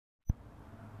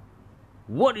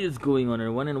What is going on,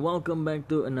 everyone, and welcome back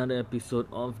to another episode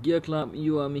of Gear Club.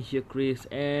 You are me here, Chris,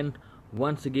 and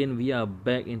once again we are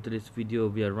back into this video.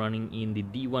 We are running in the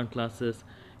D1 classes,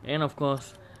 and of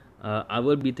course I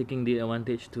will be taking the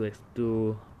advantage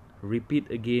to repeat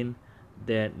again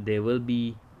that there will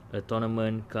be a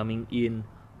tournament coming in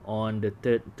on the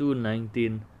 3rd to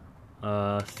 19th,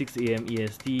 6 a.m.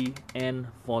 EST and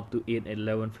 4 to 8 at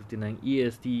 11:59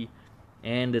 EST,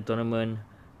 and the tournament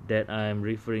that I'm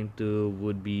referring to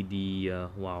would be the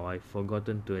wow, I've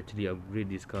forgotten to actually upgrade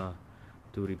this car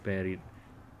to repair it.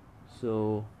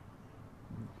 So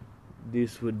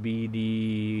this would be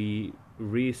the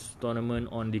race tournament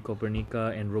on the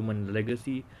Copernica and Roman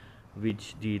Legacy,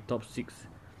 which the top 6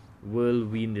 will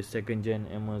win the 2nd gen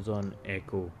Amazon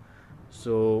Echo.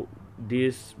 So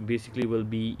this basically will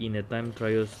be in a time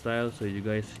trial style, so you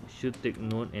guys should take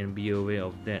note and be aware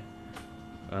of that,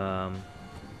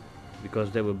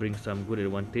 because that will bring some good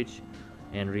advantage.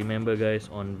 And remember guys,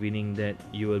 on winning that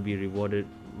you will be rewarded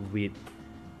with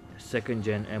 2nd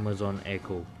gen Amazon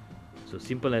Echo. So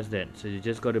simple as that. So you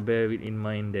just got to bear it in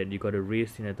mind that you got to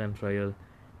race in a time trial,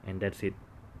 and that's it,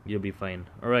 you'll be fine.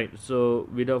 Alright, so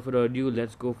without further ado,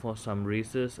 let's go for some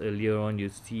races. Earlier on you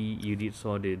did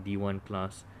saw the D1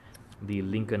 class, the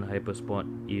Lincoln Hypersport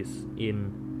is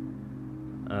in.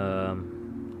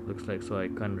 Looks like so I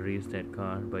can't race that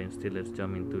car, but instead let's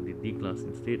jump into the D class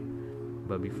instead.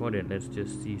 But before that, let's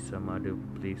just see some other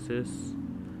places.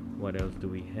 What else do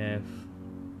we have?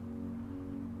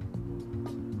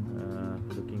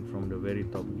 Looking from the very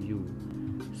top view,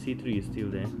 C3 is still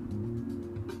there.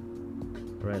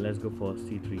 Alright, let's go for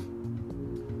C3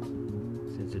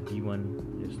 since the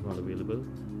D1 is not available.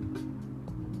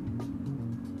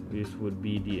 This would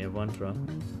be the Avantra.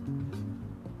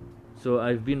 So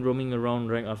I've been roaming around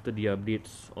right after the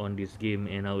updates on this game,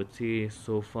 and I would say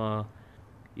so far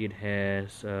it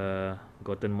has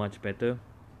gotten much better,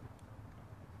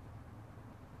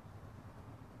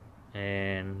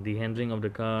 and the handling of the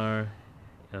car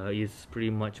is pretty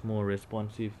much more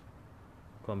responsive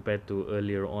compared to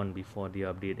earlier on before the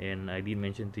update. And I did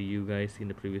mention to you guys in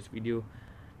the previous video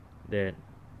that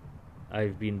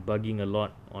I've been bugging a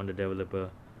lot on the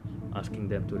developer, asking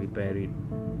them to repair it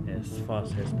as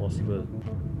fast as possible.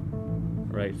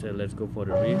 Right, so let's go for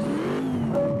the race.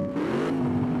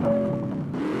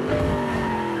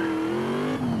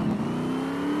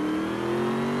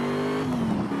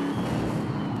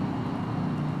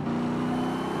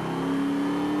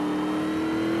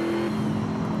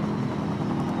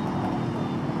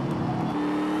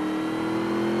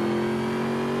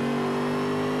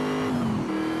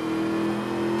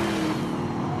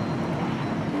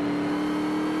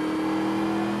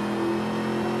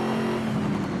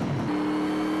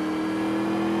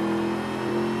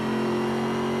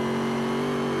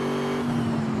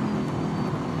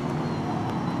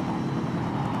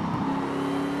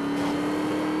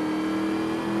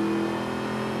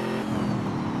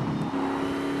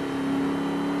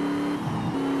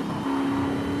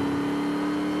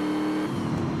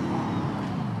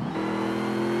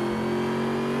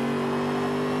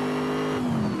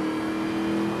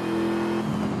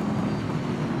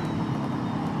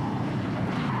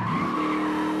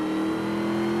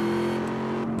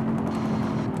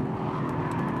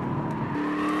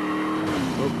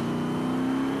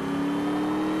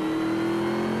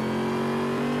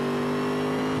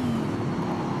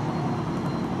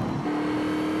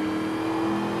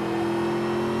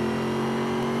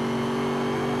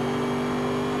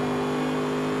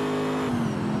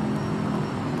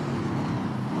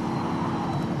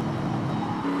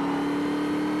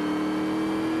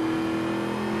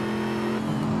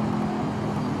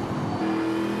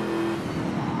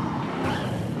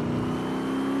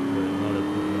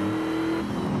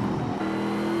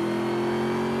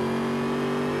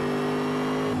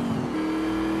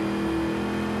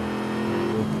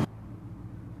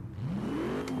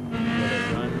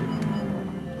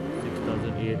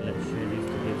 Let's share this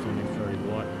to get some extra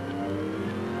reward.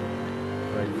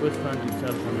 Right, first run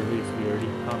itself on the race, we already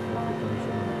half of the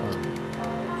commission on the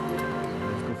car.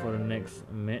 Let's go for the next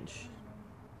match.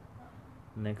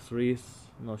 Next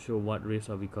race, not sure what race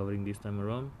are we covering this time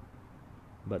around,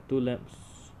 but 2 laps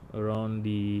around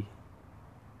the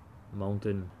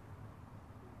mountain.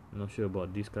 Not sure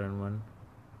about this current one.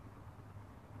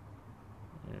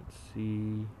 Let's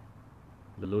see.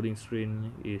 The loading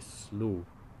screen is slow.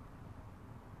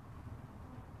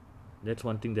 That's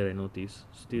one thing that I noticed.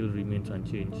 Still remains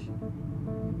unchanged.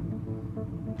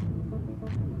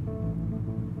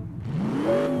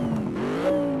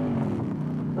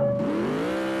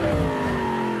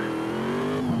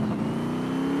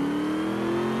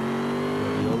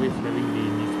 We always having the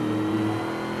Nismo room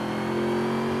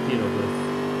ahead of us.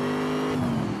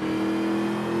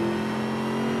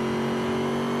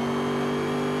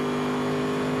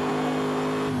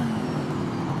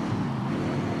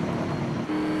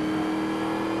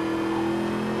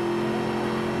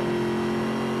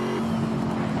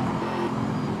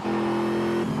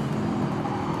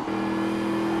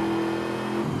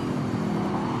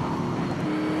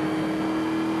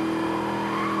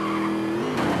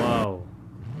 Wow,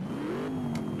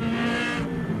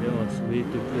 that was way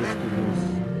too close to lose.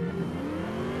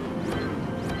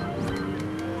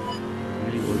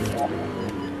 Really wasn't expecting that.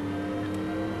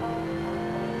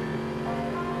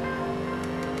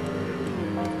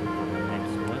 Let's go to the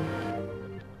next one.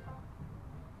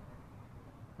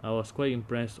 I was quite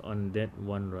impressed on that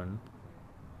one run.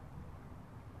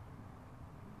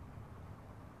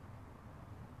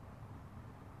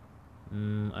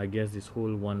 I guess this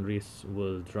whole one race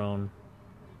will drown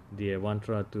the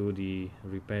Avantra to the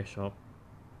repair shop.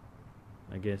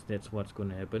 I guess that's what's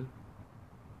gonna happen.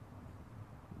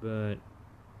 But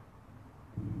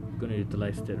I'm gonna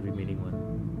utilize that remaining one.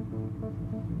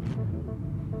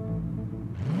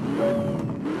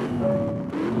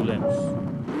 2 laps.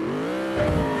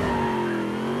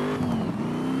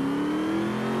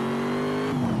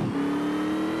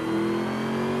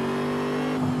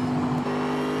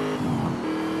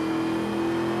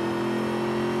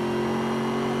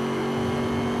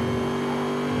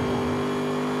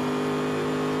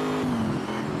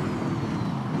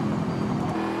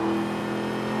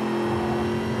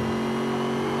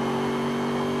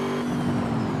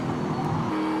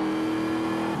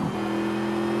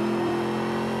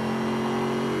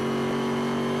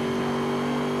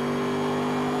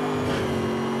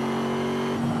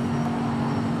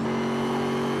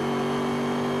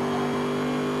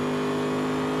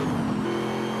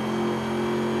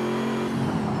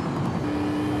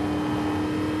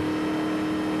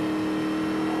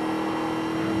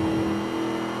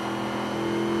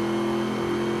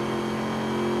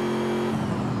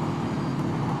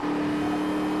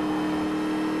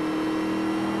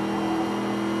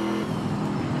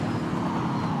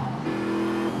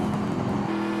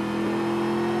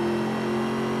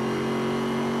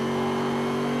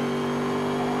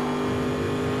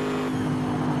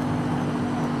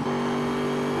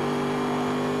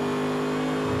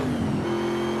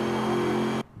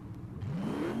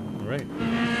 Right.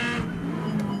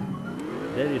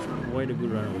 That is quite a good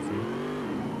run, I would say.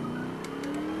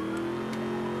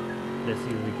 Let's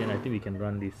see if we can. I think we can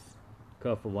run this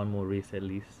car for one more race at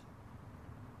least.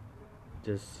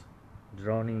 Just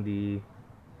drowning the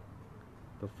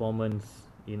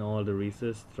performance in all the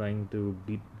races, trying to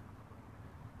beat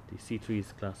the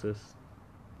C3's classes.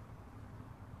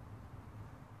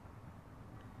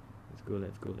 Let's go,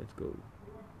 let's go, let's go.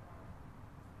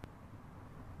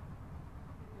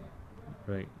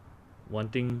 Right. One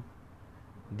thing,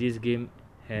 this game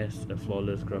has a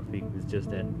flawless graphic. It's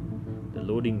just that the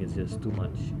loading is just too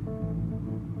much.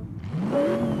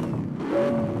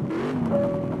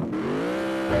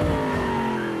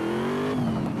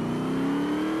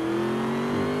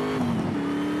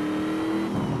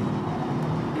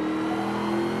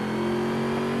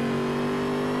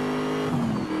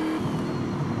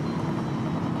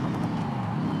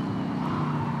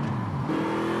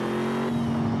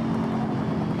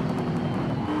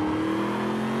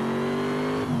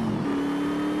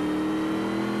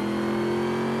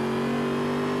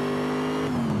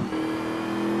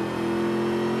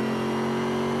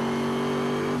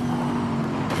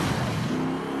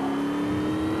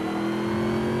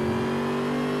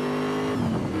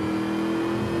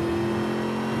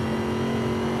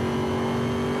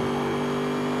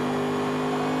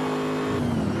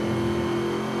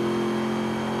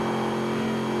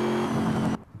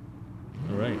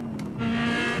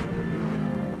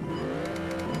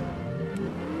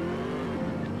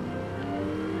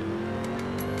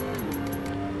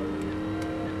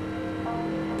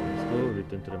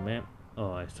 Return to the map.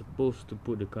 Oh, I supposed to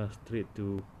put the car straight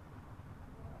to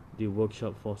the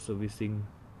workshop for servicing.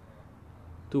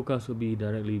 2 cars will be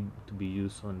directly to be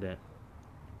used on that.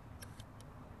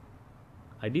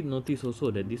 I did notice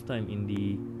also that this time in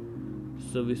the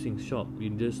servicing shop,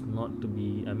 it just not to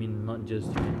be, not just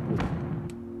you can put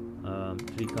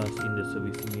 3 cars in the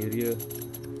servicing area,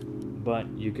 but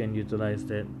you can utilize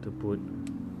that to put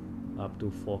up to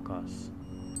 4 cars.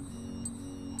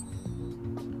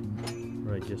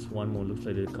 Right, just one more. Looks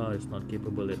like the car is not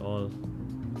capable at all.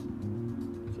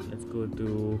 So let's go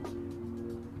to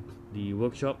the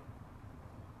workshop.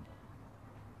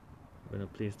 I'm gonna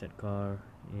place that car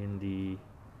in the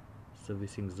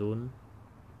servicing zone.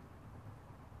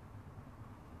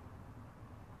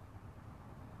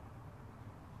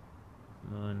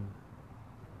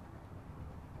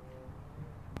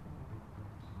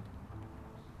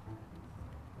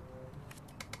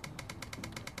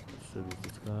 service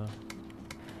this car.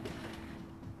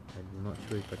 I'm not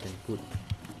sure if I can put.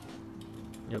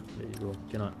 Yep, there you go.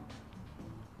 Cannot.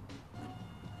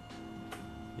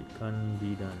 It can't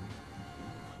be done.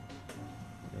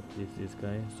 At least this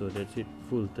guy. So that's it.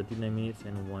 Full 39 minutes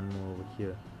and one more over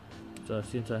here. So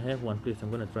since I have one place,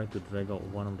 I'm gonna try to drag out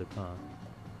one of the car.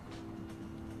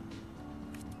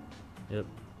 Yep.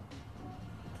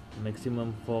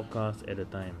 Maximum 4 cars at a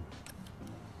time.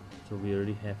 So we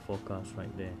already have 4 cars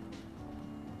right there.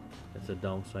 That's a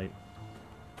downside.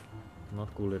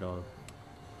 Not cool at all.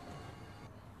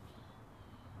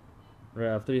 Right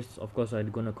after this, of course,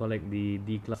 I'm gonna collect the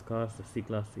D class cars. The C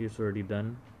class is already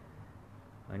done.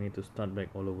 I need to start back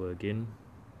all over again,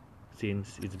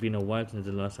 since it's been a while since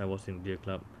the last I was in Gear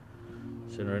Club.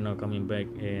 So right now coming back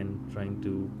and trying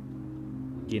to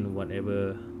gain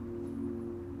whatever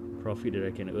profit that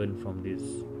I can earn from this.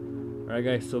 Alright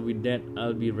guys, so with that,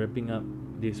 I'll be wrapping up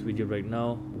this video right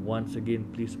now. Once again,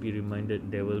 please be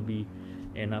reminded there will be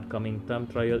an upcoming time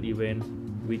trial event,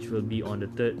 which will be on the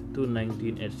 3rd to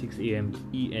 19 at 6 AM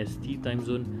EST time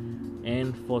zone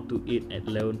and 4 to 8 at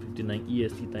 11:59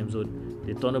 EST time zone.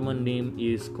 The tournament name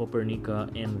is Copernica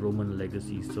and Roman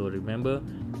Legacy. So remember,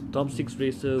 top 6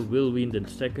 racer will win the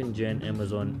 2nd gen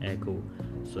Amazon Echo.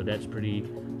 So that's pretty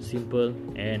simple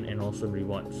and an awesome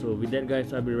reward. So with that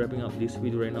guys, I'll be wrapping up this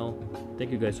video right now.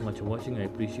 Thank you guys so much for watching. I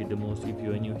appreciate the most. If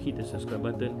you are new, hit the subscribe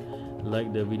button,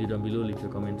 like the video down below, leave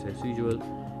your comments as usual,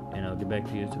 and I'll get back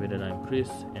to you. So with that, I'm Chris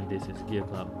and this is Gear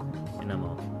Club, and I'm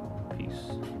out.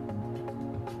 Peace.